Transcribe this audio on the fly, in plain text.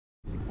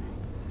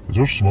Is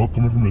there smoke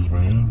coming from his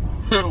van?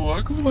 It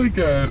looks like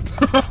it.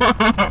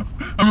 I'm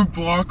gonna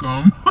block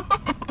him.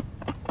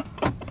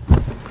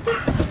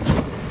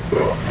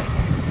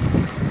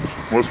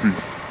 Must be.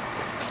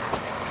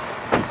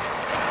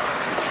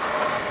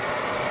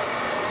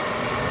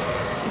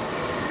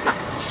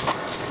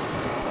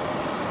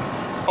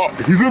 Oh,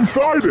 he's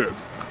inside it.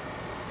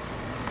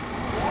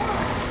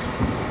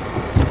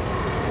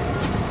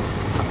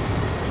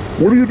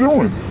 What are you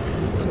doing?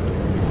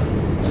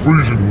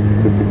 Freezing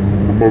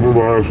my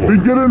asshole. Then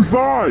get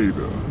inside.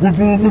 With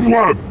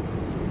what?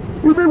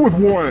 What do you mean with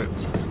what?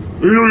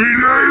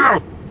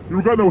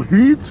 You got no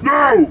heat?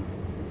 No!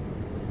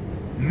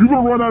 You're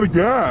gonna run out of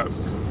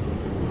gas.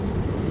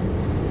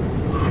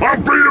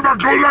 I'm beating my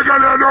clothes. I got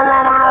no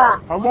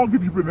on. How long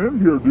have you been in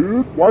here,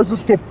 dude? Why is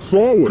this stuff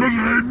solid? Because it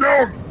ain't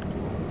milk.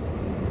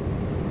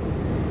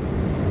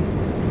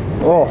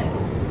 Oh.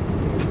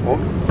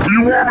 You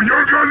want me to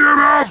your goddamn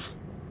house?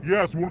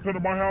 Yes, you want to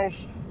come to my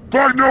house?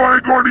 Fuck no, I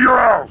ain't going to your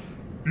house.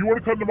 You want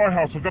to come to my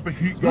house? I got the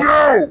heat going.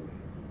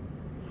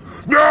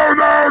 No!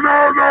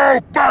 No!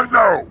 Fuck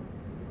no!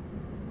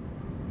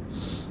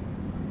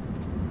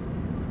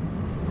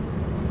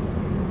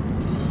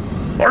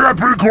 I got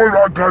 3/4.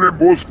 I got it,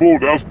 boys full.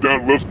 That's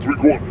down less than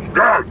 3/4.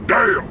 God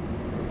damn!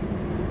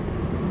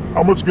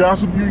 How much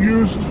gas have you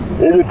used?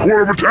 Over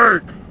 1/4 of a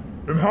tank.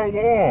 And how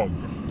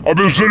long? I've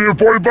been sitting here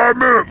 45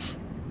 minutes.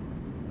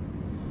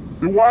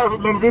 Then why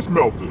hasn't none of this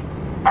melted?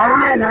 I don't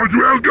know. Why don't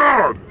you ask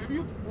God?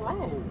 Maybe it's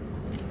broke.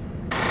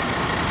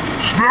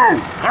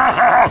 Snow!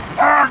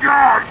 Oh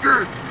God!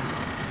 Dude.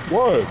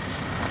 What?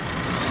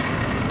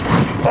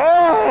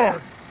 Ah!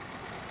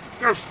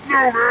 There's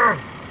snow there!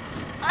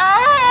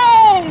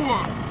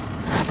 Ow!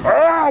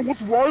 Ah!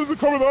 What's wrong? Why is it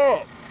coming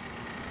up?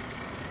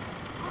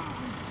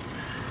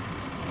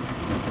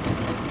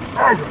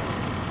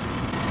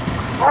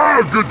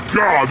 Oh, good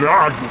God!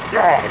 Ah, good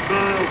God,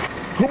 man!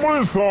 Come on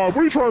inside. What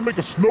are you trying to make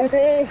a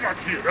snowball?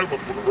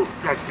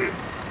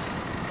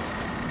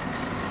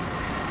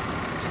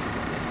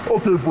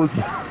 Okay, Brick.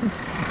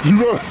 You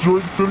got a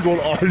drink sitting on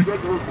ice. That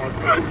hurt my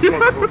fucking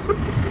hurt.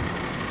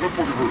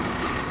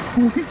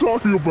 What are you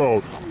talking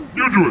about?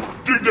 You do it.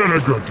 Dig down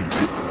that gun to you.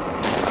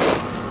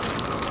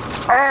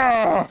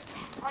 Ah!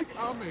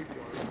 I'll make one.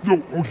 No,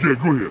 okay,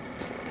 go ahead.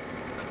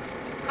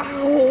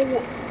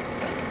 Ow!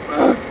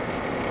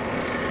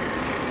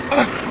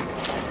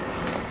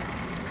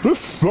 This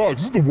sucks.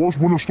 This is the worst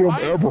winter storm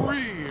ever.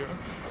 Agree.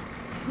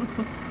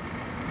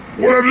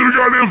 What happened to the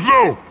goddamn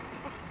snow?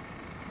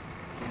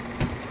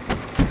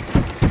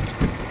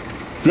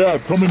 Dad,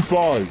 come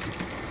inside.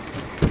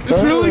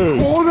 It's really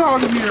cold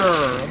out here.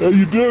 Hey,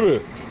 you did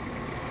it.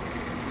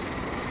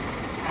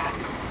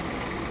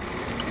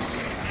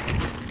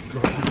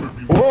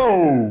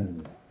 Whoa!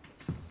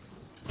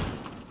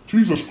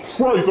 Jesus Christ,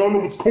 I don't know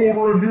if it's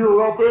colder in here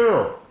or out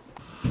there.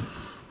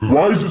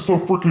 Why is it so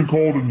freaking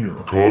cold in here?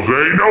 Because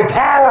there ain't no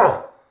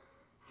power!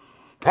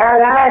 Power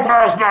went off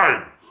last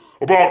night!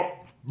 About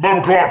 11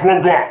 o'clock, 12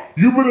 o'clock.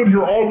 You've been in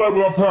here all night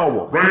without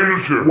power. Right in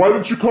this chair. Why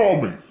didn't you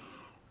call me?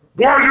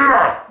 Why did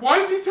I? Why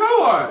did you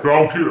tell us? I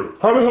don't care.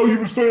 How the hell you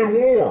been staying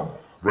warm?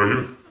 Right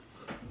here.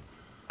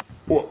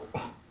 What?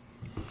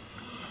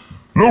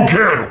 No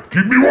candle.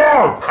 Keep me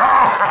warm.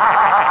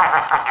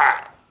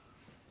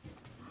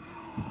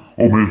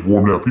 Oh man, it's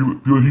warm now. Feel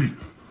the heat.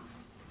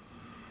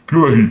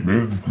 Feel that heat,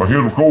 man. My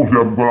hands were cold here.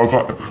 I'm going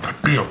outside.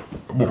 Damn,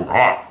 I'm over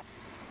hot.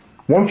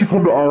 Why don't you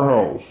come to our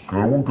house? I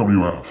don't want to come to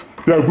your house.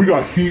 Dad, we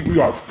got heat. We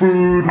got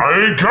food. I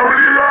ain't coming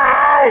to your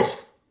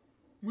house.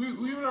 We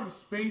even have a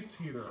space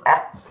heater.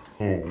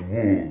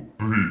 Please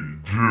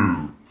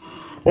do.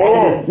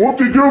 Oh, what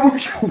did you do? Look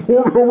at you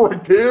warming over a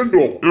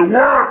candle. It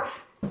works.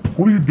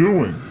 What are you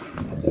doing?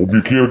 I'm hoping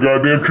you can't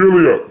goddamn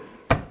chili up.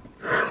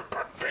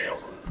 God damn.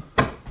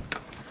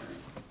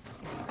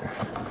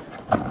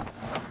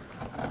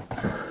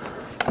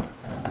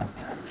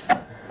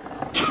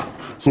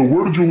 So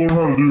where did you learn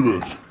how to do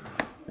this?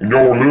 You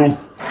know where, Lil?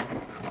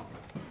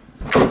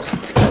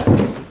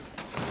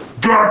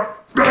 God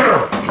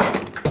damn!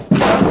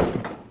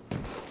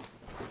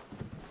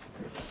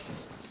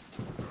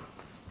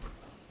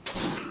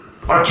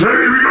 I can't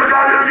even get a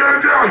goddamn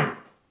jelly!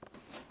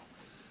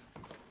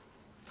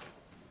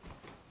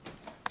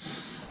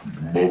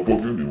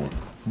 Motherfucker anyway.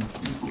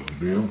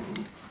 Goddamn.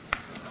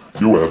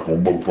 Your ass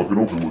gonna motherfucking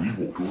open what you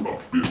want to or not,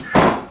 bitch.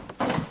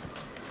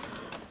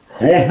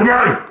 I lost my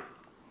knife!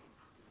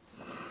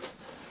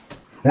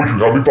 Would you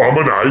help me find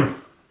my knife?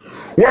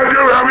 Would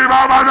you help me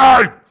find my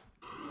knife?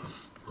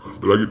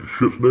 Did I get the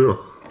shits there?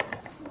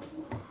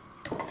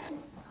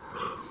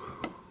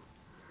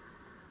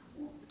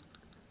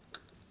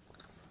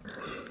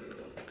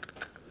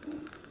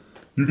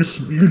 You can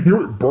hear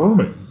it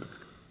burning.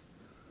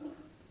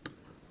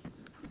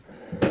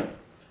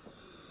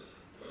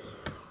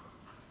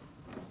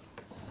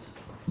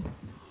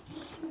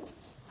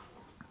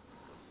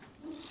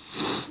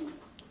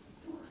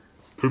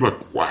 Tastes like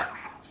quack.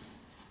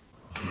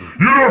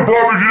 You done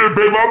promised you didn't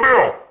pay my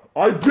bill.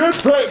 I did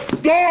pay.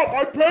 Stop!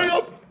 I pay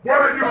up. Why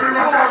didn't you pay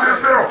my goddamn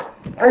bill?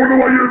 I don't know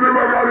why you didn't pay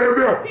my goddamn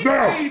bill. He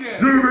Now, paid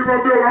it. you didn't pay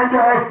my bill. I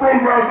was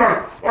frozen last night.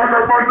 I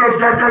got my nuts,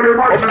 got goddamn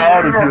my shit. I'm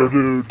out of here,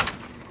 dude.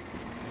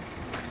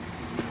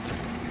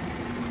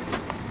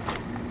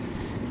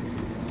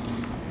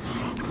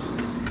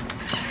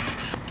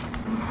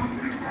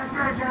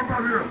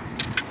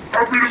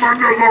 I'm beating my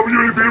nuts off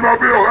you ain't pay my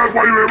bill. That's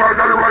why you ain't my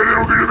goddamn right. They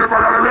don't get you pay my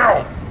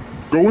goddamn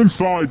bill. Go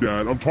inside,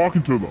 Dad. I'm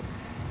talking to them.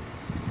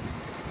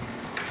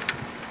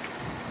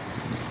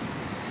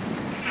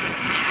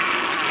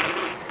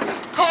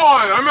 Come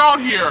on, I'm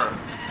out here.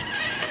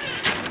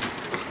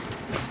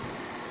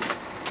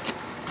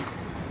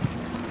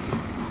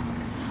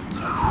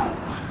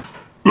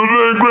 This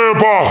ain't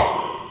Grandpa.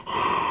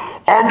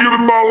 I'm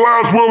giving my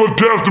last will and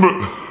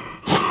testament.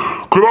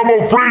 Cause I'm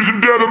gonna freeze to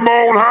death in my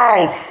own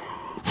house.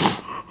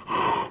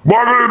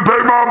 Michael didn't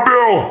pay my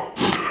bill.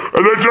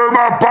 And they turned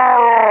my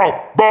power off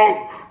about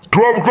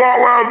 12 o'clock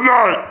last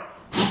night.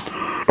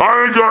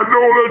 I ain't got no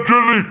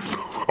electricity.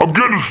 I'm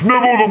getting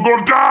snivels. I'm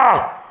gonna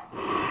die.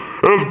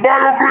 And it's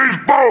Michael Green's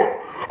fault.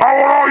 I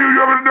want all you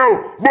young to know.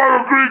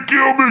 Michael Green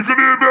killed me because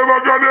he didn't pay my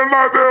goddamn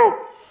light bill.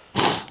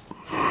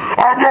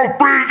 I'm gonna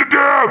freeze to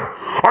death.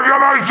 I got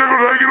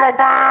icicles hanging off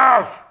my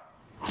ass.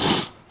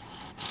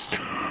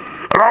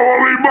 And I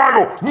won't leave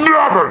Michael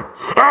nothing.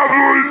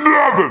 Absolutely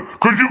nothing.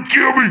 Cause you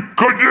killed me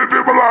cause you didn't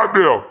pay my light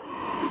bill.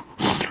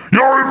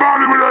 Y'all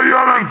reminded me of that,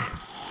 youngin'.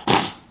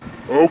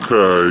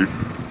 Okay.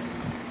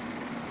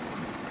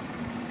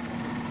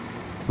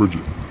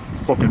 Bridget,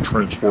 fucking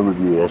transformer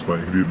blew last night.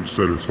 He didn't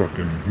set his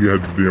fucking. He had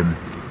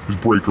his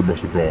breaker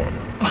must have gone.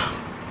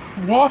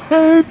 What?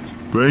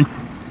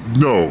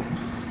 No.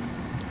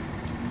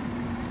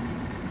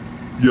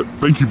 Yeah,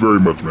 thank you very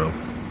much, man.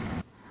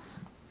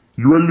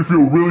 You ready to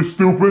feel really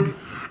stupid?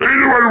 Ain't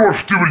nobody more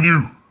stupid than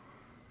you.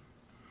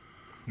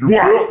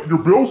 Your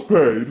bill's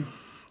paid.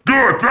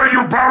 Good, thank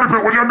you for power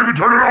bill. When you make me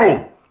turn it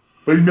on?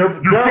 They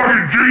never. You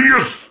fucking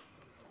genius.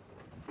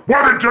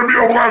 Why didn't you turn me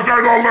off last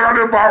night? I'll let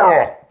that power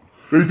off.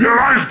 They didn't.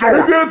 ice storm.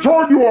 They didn't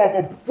turn you off.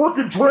 A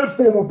freaking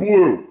transformer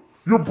blew.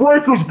 Your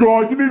breaker's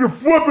gone. You need to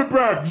flip it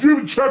back. Did you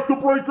even check the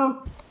breaker?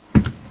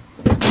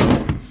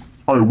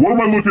 All right, what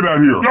am I looking at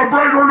here? Your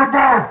breaker in the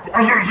bottom.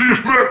 I should see you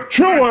split.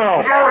 Chill out.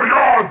 It's already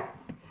gone.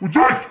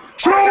 Just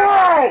chill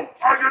out.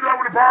 I did that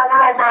when the power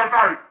went off last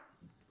night.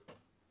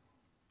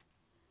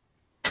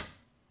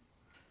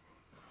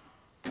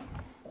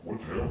 What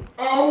the hell?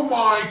 Oh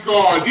my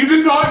god, you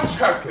did not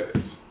check it.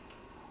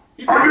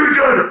 I didn't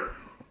check it.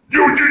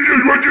 What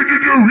did you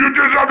do? You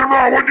did something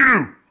wrong. What'd you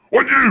do?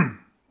 What'd you do?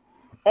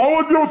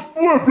 All I did was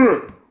flip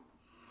it.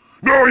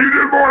 No, you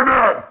did more than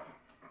that.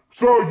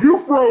 So you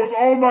froze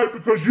all night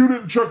because you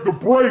didn't check the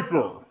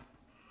breaker.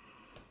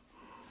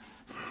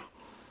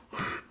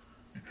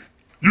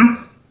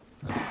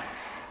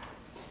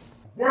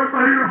 Where's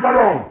my heater put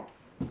on?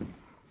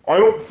 I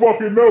don't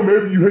fucking know.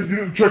 Maybe you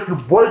didn't check your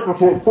breaker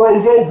so it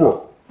froze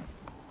over.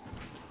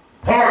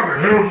 How the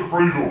hell's it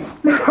freeze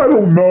over? I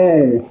don't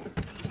know.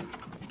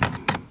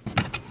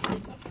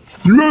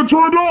 You gotta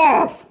turn it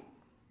off.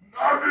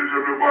 I didn't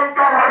even one time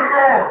I had it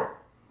on.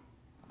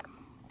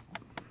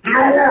 It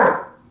don't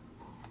work.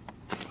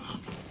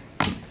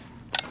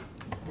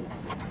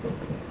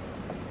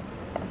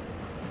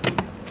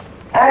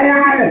 I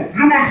want to know.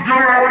 You must have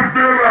killed her out in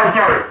bed last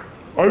night.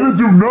 I didn't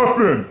do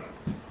nothing.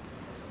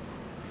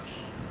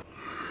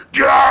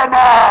 Get out of my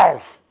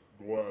house.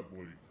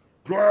 Gladly.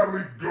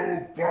 Gladly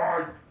go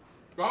by.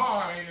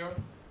 Bye.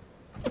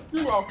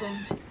 You're welcome.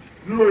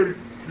 You lady.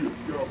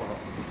 Get out of my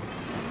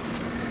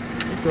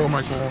house. Go,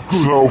 Michael.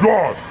 So,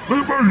 God.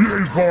 He's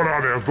going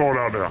out there. He's going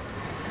out there.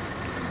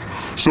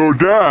 so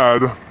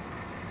Dad.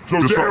 So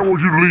Dad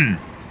wants you to leave.